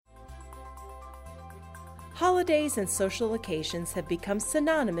Holidays and social occasions have become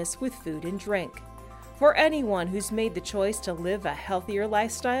synonymous with food and drink. For anyone who's made the choice to live a healthier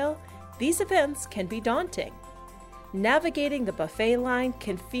lifestyle, these events can be daunting. Navigating the buffet line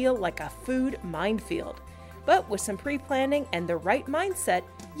can feel like a food minefield, but with some pre-planning and the right mindset,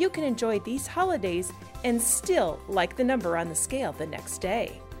 you can enjoy these holidays and still like the number on the scale the next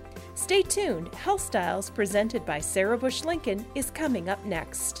day. Stay tuned, Health Styles presented by Sarah Bush Lincoln is coming up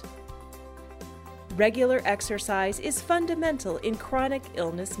next. Regular exercise is fundamental in chronic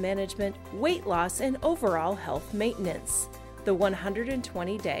illness management, weight loss, and overall health maintenance. The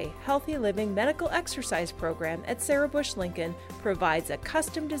 120-day Healthy Living Medical Exercise Program at Sarah Bush Lincoln provides a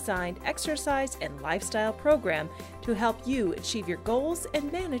custom-designed exercise and lifestyle program to help you achieve your goals and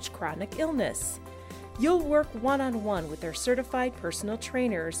manage chronic illness. You'll work one-on-one with their certified personal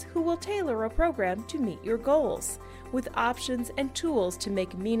trainers who will tailor a program to meet your goals, with options and tools to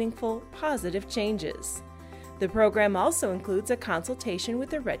make meaningful, positive changes. The program also includes a consultation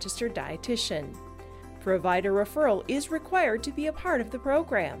with a registered dietitian. Provider referral is required to be a part of the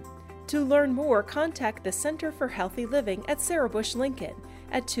program. To learn more, contact the Center for Healthy Living at Sarah Bush Lincoln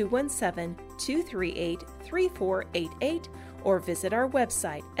at 217-238-3488 or visit our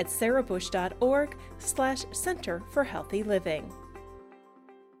website at sarahbush.org/Center for Healthy Living.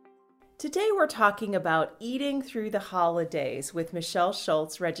 Today we're talking about eating through the holidays with Michelle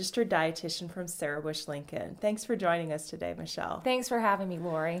Schultz, registered dietitian from Sarah Bush Lincoln. Thanks for joining us today, Michelle. Thanks for having me,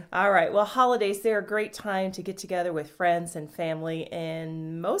 Lori. All right. Well, holidays, they're a great time to get together with friends and family,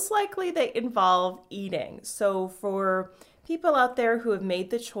 and most likely they involve eating. So for people out there who have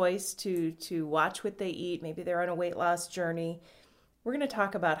made the choice to watch what they eat, maybe they're on a weight loss journey, we're going to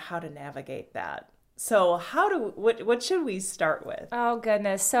talk about how to navigate that. So what should we start with? Oh,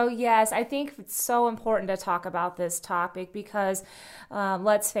 goodness. So, yes, I think it's so important to talk about this topic because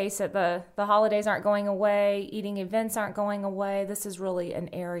let's face it, the holidays aren't going away. Eating events aren't going away. This is really an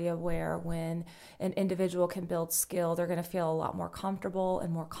area where when an individual can build skill, they're going to feel a lot more comfortable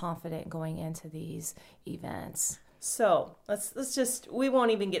and more confident going into these events. So let's just, we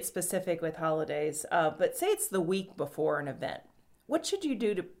won't even get specific with holidays, but say it's the week before an event. What should you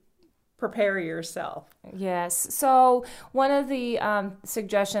do to prepare yourself? Yes. So one of the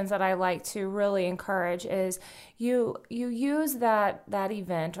suggestions that I like to really encourage is you use that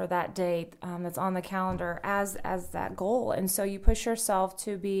event or that date that's on the calendar as that goal. And so you push yourself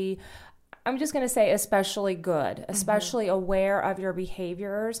to be, I'm just going to say especially good, especially aware of your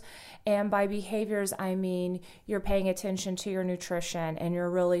behaviors. And by behaviors, I mean you're paying attention to your nutrition and you're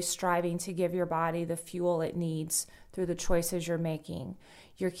really striving to give your body the fuel it needs through the choices you're making.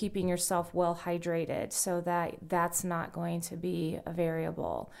 You're keeping yourself well hydrated so that that's not going to be a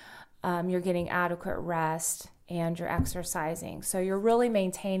variable. You're getting adequate rest and you're exercising. So you're really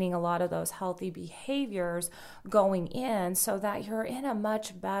maintaining a lot of those healthy behaviors going in so that you're in a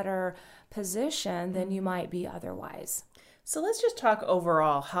much better position than you might be otherwise. So let's just talk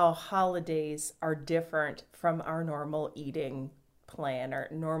overall how holidays are different from our normal eating plan or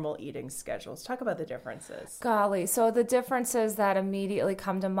normal eating schedules. Talk about the differences. Golly, so the differences that immediately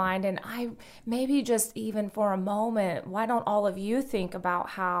come to mind, and I maybe just even for a moment, why don't all of you think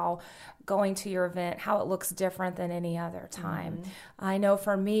about how going to your event, how it looks different than any other time. I know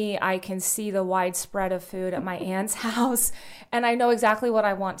for me, I can see the wide spread of food at my aunt's house, and I know exactly what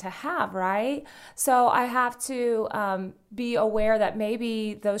I want to have, right? So I have to be aware that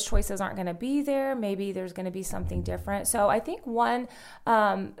maybe those choices aren't going to be there. Maybe there's going to be something different. So I think one,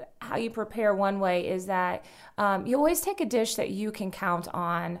 how you prepare one way is that you always take a dish that you can count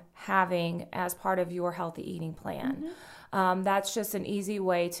on having as part of your healthy eating plan. That's just an easy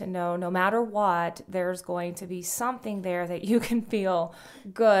way to know no matter what, there's going to be something there that you can feel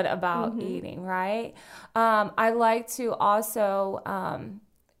good about eating, right? I like to also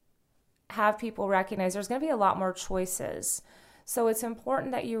have people recognize there's going to be a lot more choices. So it's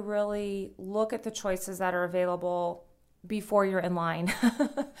important that you really look at the choices that are available before you're in line,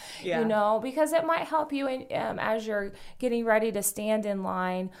 you know, because it might help you in, as you're getting ready to stand in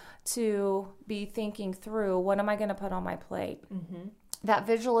line to be thinking through, what am I going to put on my plate? That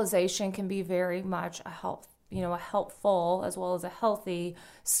visualization can be very much a helpful as well as a healthy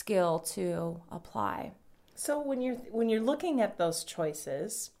skill to apply. So when you're looking at those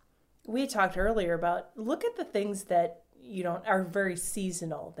choices, we talked earlier about look at the things that are very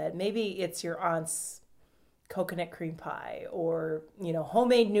seasonal, that maybe it's your aunt's coconut cream pie or,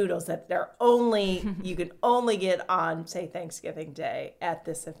 homemade noodles that you can only get on, say, Thanksgiving Day at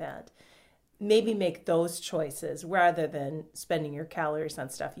this event. Maybe make those choices rather than spending your calories on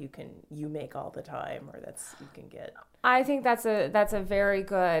stuff you make all the time or you can get. I think that's a very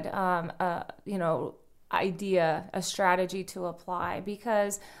good, idea, a strategy to apply,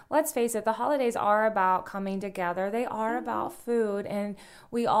 because let's face it, the holidays are about coming together. They are about food, and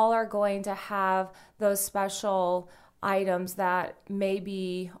we all are going to have those special items that may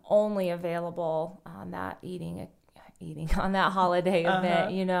be only available on that eating on that holiday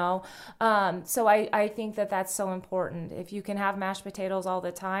event, you know. So I think that that's so important. If you can have mashed potatoes all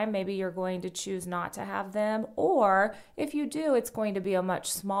the time, maybe you're going to choose not to have them. Or if you do, it's going to be a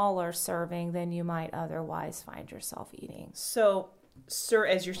much smaller serving than you might otherwise find yourself eating. So, sir,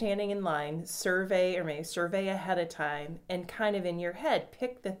 as you're standing in line, survey ahead of time and kind of in your head,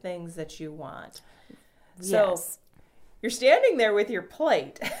 pick the things that you want. So, Yes. you're standing there with your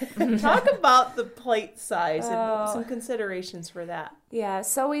plate. Talk about the plate size and some considerations for that. Yeah,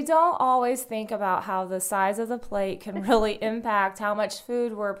 so we don't always think about how the size of the plate can really impact how much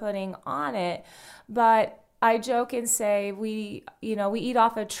food we're putting on it. But I joke and say we eat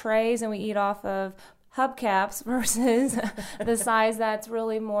off of trays and we eat off of hubcaps versus the size that's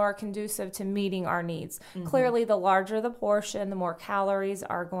really more conducive to meeting our needs. Clearly, the larger the portion, the more calories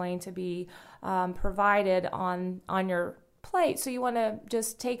are going to be provided on your plate. So you want to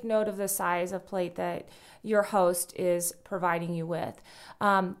just take note of the size of plate that your host is providing you with.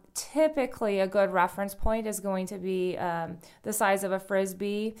 Typically, a good reference point is going to be the size of a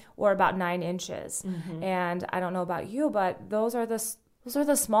Frisbee, or about 9 inches. And I don't know about you, but those are the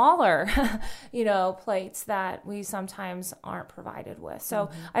smaller, plates that we sometimes aren't provided with. So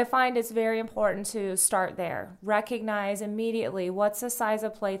I find it's very important to start there. Recognize immediately what's the size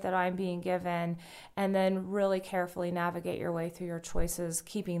of plate that I'm being given, and then really carefully navigate your way through your choices,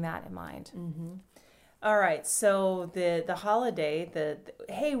 keeping that in mind. All right. So the holiday,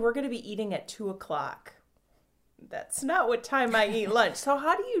 hey, we're going to be eating at 2:00. That's not what time I eat lunch. So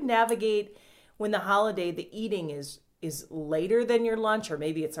how do you navigate when the holiday, the eating is later than your lunch, or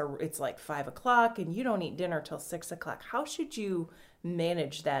maybe it's like 5:00 and you don't eat dinner till 6:00. How should you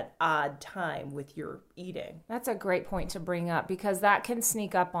manage that odd time with your eating? That's a great point to bring up, because that can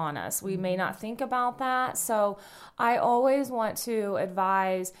sneak up on us. We may not think about that. So I always want to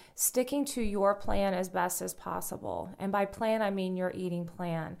advise sticking to your plan as best as possible. And by plan, I mean your eating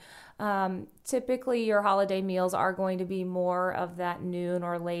plan. Typically, your holiday meals are going to be more of that noon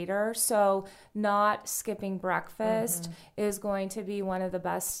or later. So not skipping breakfast is going to be one of the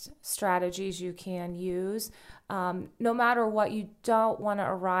best strategies you can use. No matter what, you don't want to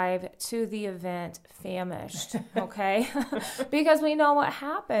arrive to the event famished, okay? Because we know what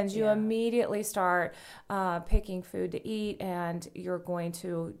happens. You immediately start picking food to eat, and you're going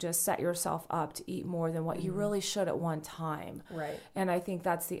to just set yourself up to eat more than what you really should at one time. Right. And I think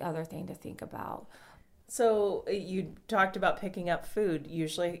that's the other thing to think about. So you talked about picking up food.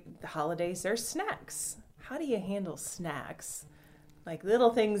 Usually the holidays, there's snacks. How do you handle snacks? Like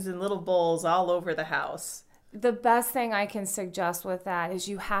little things in little bowls all over the house. The best thing I can suggest with that is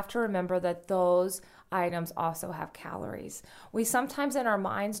you have to remember that those items also have calories. We sometimes in our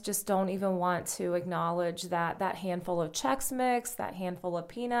minds just don't even want to acknowledge that handful of Chex Mix, that handful of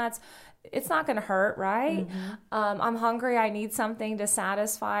peanuts, it's not going to hurt, right? I'm hungry. I need something to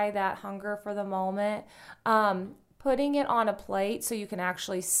satisfy that hunger for the moment. Putting it on a plate so you can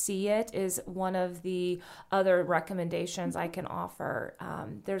actually see it is one of the other recommendations I can offer.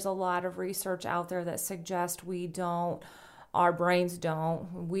 There's a lot of research out there that suggests our brains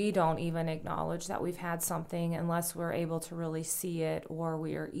we don't even acknowledge that we've had something unless we're able to really see it or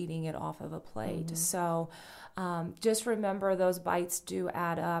we are eating it off of a plate. So just remember those bites do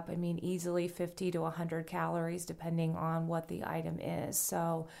add up. I mean, easily 50 to 100 calories depending on what the item is.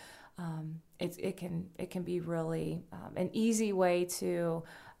 So it can be really an easy way to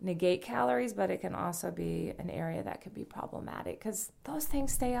negate calories, but it can also be an area that could be problematic because those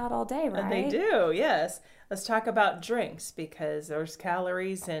things stay out all day, right? And they do, yes. Let's talk about drinks, because there's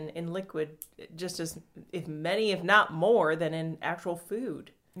calories in liquid just as many, if not more, than in actual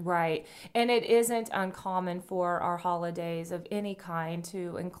food. Right. And it isn't uncommon for our holidays of any kind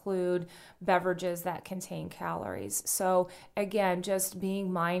to include beverages that contain calories. So again, just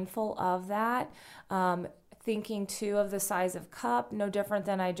being mindful of that. Thinking too of the size of cup, no different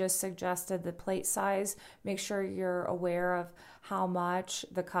than I just suggested the plate size. Make sure you're aware of how much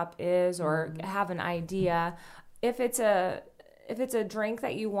the cup is or have an idea. If it's a drink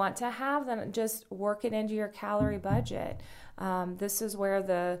that you want to have, then just work it into your calorie budget. This is where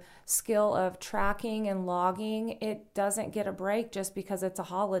the skill of tracking and logging, it doesn't get a break just because it's a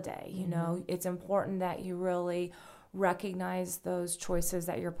holiday. You know, it's important that you really recognize those choices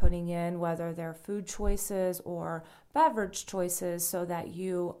that you're putting in, whether they're food choices or beverage choices, so that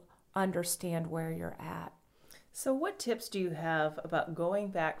you understand where you're at. So, what tips do you have about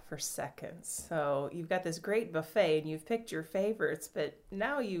going back for seconds? So, you've got this great buffet and you've picked your favorites, but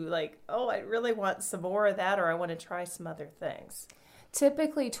now you like, oh, I really want some more of that, or I want to try some other things.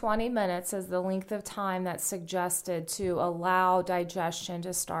 Typically, 20 minutes is the length of time that's suggested to allow digestion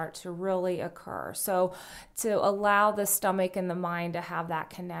to start to really occur. So, to allow the stomach and the mind to have that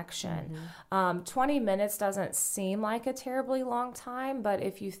connection. 20 minutes doesn't seem like a terribly long time, but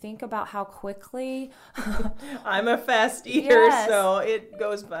if you think about how quickly. I'm a fast eater, Yes. so it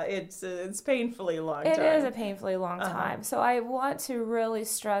goes by, it's painfully long time. It is a painfully long time. So, I want to really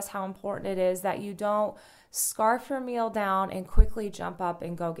stress how important it is that you don't scarf your meal down and quickly jump up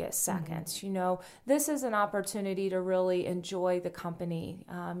and go get seconds. You know, this is an opportunity to really enjoy the company.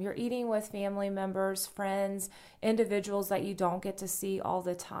 You're eating with family members, friends, individuals that you don't get to see all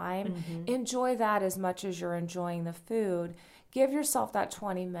the time. Enjoy that as much as you're enjoying the food. Give yourself that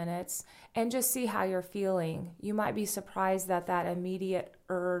 20 minutes and just see how you're feeling. You might be surprised that that immediate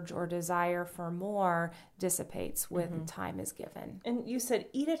urge or desire for more dissipates when time is given. And you said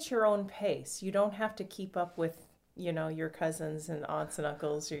eat at your own pace. You don't have to keep up with, your cousins and aunts and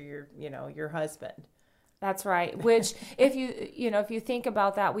uncles or your husband. That's right. Which, if you think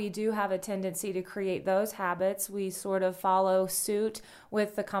about that, we do have a tendency to create those habits. We sort of follow suit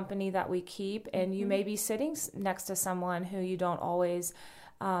with the company that we keep, and you may be sitting next to someone who you don't always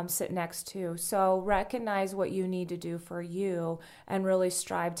sit next to. So recognize what you need to do for you and really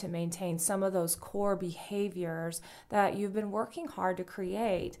strive to maintain some of those core behaviors that you've been working hard to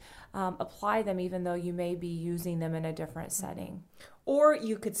create. Apply them even though you may be using them in a different setting. Or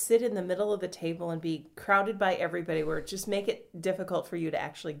you could sit in the middle of the table and be crowded by everybody where it just make it difficult for you to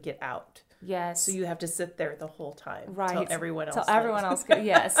actually get out. Yes. So you have to sit there the whole time. Right. Till everyone else Till everyone else goes.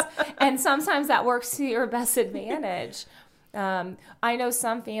 Yes. And sometimes that works to your best advantage. I know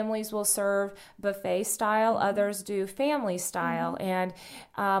some families will serve buffet style, others do family style, and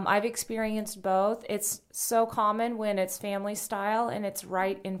I've experienced both. It's so common when it's family style and it's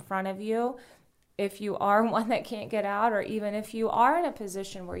right in front of you. If you are one that can't get out, or even if you are in a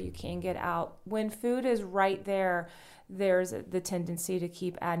position where you can get out, when food is right there, there's the tendency to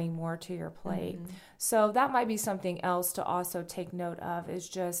keep adding more to your plate. So that might be something else to also take note of, is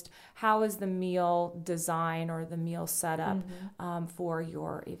just how is the meal design or the meal setup for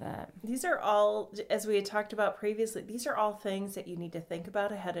your event. These are all, as we had talked about previously, these are all things that you need to think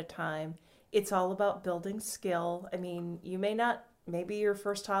about ahead of time. It's all about building skill. I mean, maybe your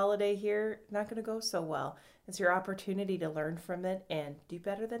first holiday here, not going to go so well. It's your opportunity to learn from it and do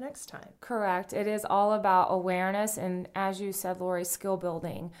better the next time. Correct. It is all about awareness and, as you said, Lori, skill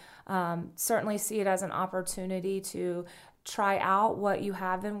building. Certainly see it as an opportunity to try out what you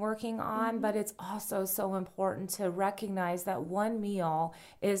have been working on, but it's also so important to recognize that one meal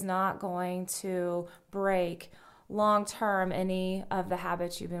is not going to break long-term any of the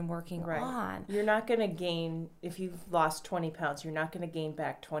habits you've been working on. You're not going to gain, if you've lost 20 pounds, you're not going to gain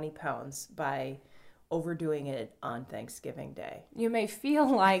back 20 pounds by overdoing it on Thanksgiving Day. You may feel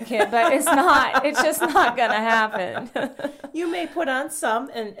like it, but it's not. It's just not going to happen. You may put on some,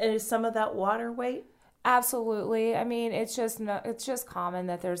 and is some of that water weight? Absolutely. I mean, it's just common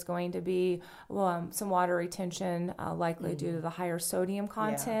that there's going to be some water retention, likely due to the higher sodium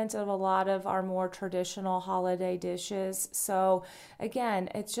content of a lot of our more traditional holiday dishes. So again,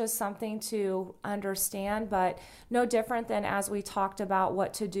 it's just something to understand, but no different than as we talked about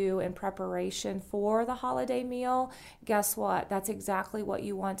what to do in preparation for the holiday meal. Guess what? That's exactly what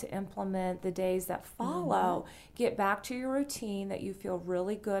you want to implement the days that follow. Get back to your routine that you feel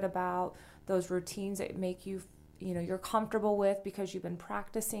really good about. Those routines that make you, you're comfortable with because you've been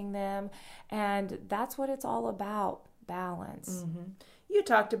practicing them. And that's what it's all about, balance. You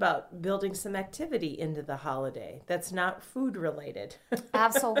talked about building some activity into the holiday that's not food related.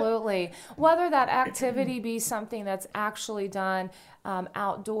 Absolutely. Whether that activity be something that's actually done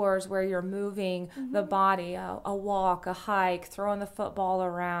outdoors where you're moving the body, a walk, a hike, throwing the football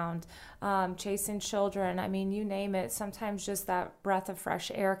around, chasing children. I mean, you name it. Sometimes just that breath of fresh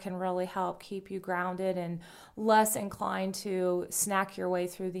air can really help keep you grounded and less inclined to snack your way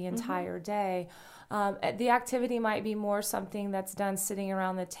through the entire day. The activity might be more something that's done sitting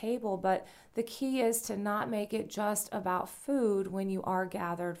around the table, but the key is to not make it just about food when you are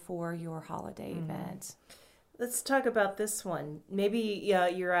gathered for your holiday event. Let's talk about this one. Maybe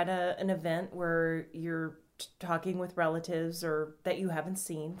you're at an event where you're talking with relatives or that you haven't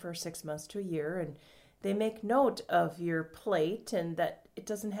seen for 6 months to a year, and they make note of your plate and that it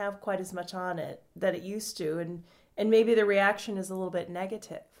doesn't have quite as much on it that it used to, and maybe the reaction is a little bit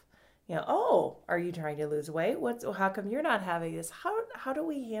negative. Oh, are you trying to lose weight? How come you're not having this? How do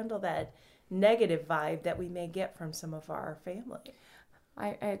we handle that negative vibe that we may get from some of our family.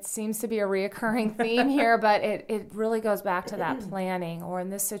 It seems to be a reoccurring theme here, but it really goes back to that planning, or in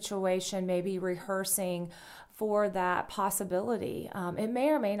this situation, maybe rehearsing for that possibility. It may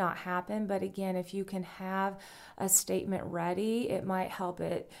or may not happen, but again, if you can have a statement ready, it might help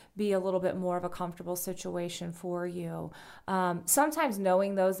it be a little bit more of a comfortable situation for you. Sometimes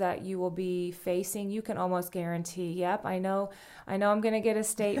knowing those that you will be facing, you can almost guarantee, yep, I know I'm going to get a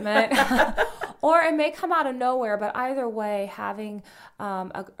statement. Or it may come out of nowhere, but either way, having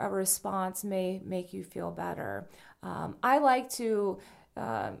a response may make you feel better. I like to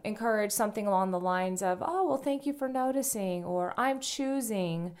encourage something along the lines of, oh, well, thank you for noticing, or I'm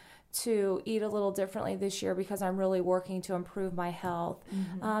choosing to eat a little differently this year because I'm really working to improve my health.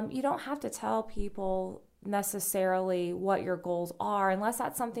 Mm-hmm. You don't have to tell people necessarily what your goals are unless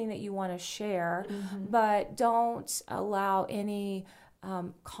that's something that you want to share, but don't allow any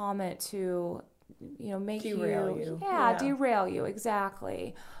comment to make derail you. Derail you.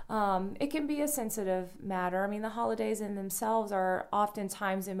 Exactly. It can be a sensitive matter. I mean, the holidays in themselves are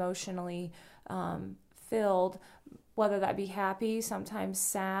oftentimes emotionally filled, whether that be happy, sometimes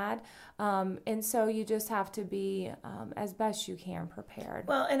sad. And so you just have to be, as best you can, prepared.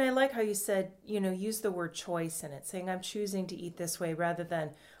 Well, and I like how you said, use the word choice in it, saying I'm choosing to eat this way rather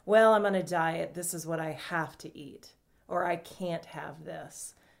than, well, I'm on a diet, this is what I have to eat, or I can't have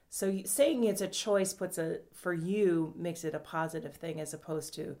this. So saying it's a choice for you makes it a positive thing as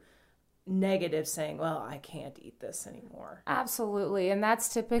opposed to negative, saying, well, I can't eat this anymore. Absolutely. And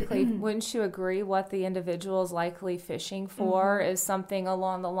that's typically, wouldn't you agree, what the individual is likely fishing for is something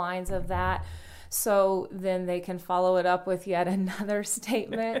along the lines of that. So then they can follow it up with yet another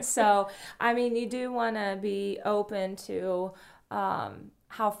statement. So, I mean, you do want to be open to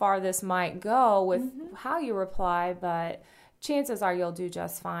how far this might go with how you reply, but chances are you'll do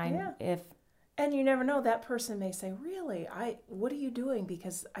just fine. And you never know, that person may say, really, what are you doing?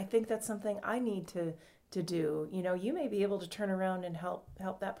 Because I think that's something I need to do. You may be able to turn around and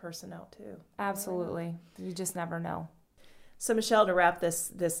help that person out too. Absolutely. You just never know. So Michelle, to wrap this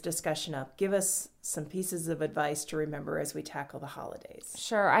discussion up, give us some pieces of advice to remember as we tackle the holidays.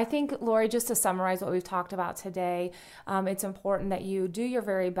 Sure. I think, Lori, just to summarize what we've talked about today, it's important that you do your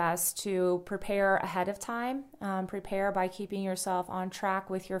very best to prepare ahead of time. Prepare by keeping yourself on track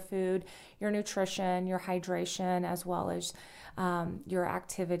with your food, your nutrition, your hydration, as well as your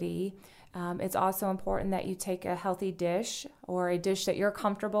activity. It's also important that you take a healthy dish or a dish that you're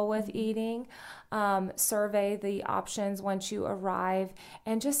comfortable with eating. Survey the options once you arrive,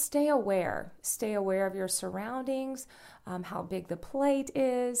 and just stay aware. Stay aware of your surroundings, how big the plate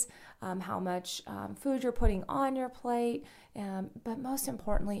is, how much food you're putting on your plate, but most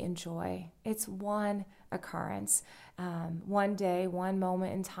importantly, enjoy. It's one occurrence, one day, one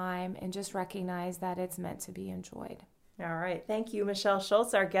moment in time, and just recognize that it's meant to be enjoyed. All right. Thank you, Michelle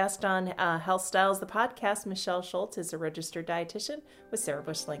Schultz, our guest on Health Styles, the podcast. Michelle Schultz is a registered dietitian with Sarah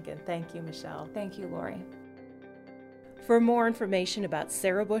Bush Lincoln. Thank you, Michelle. Thank you, Lori. For more information about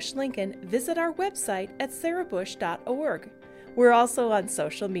Sarah Bush Lincoln, visit our website at sarahbush.org. We're also on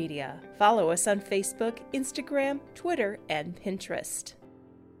social media. Follow us on Facebook, Instagram, Twitter, and Pinterest.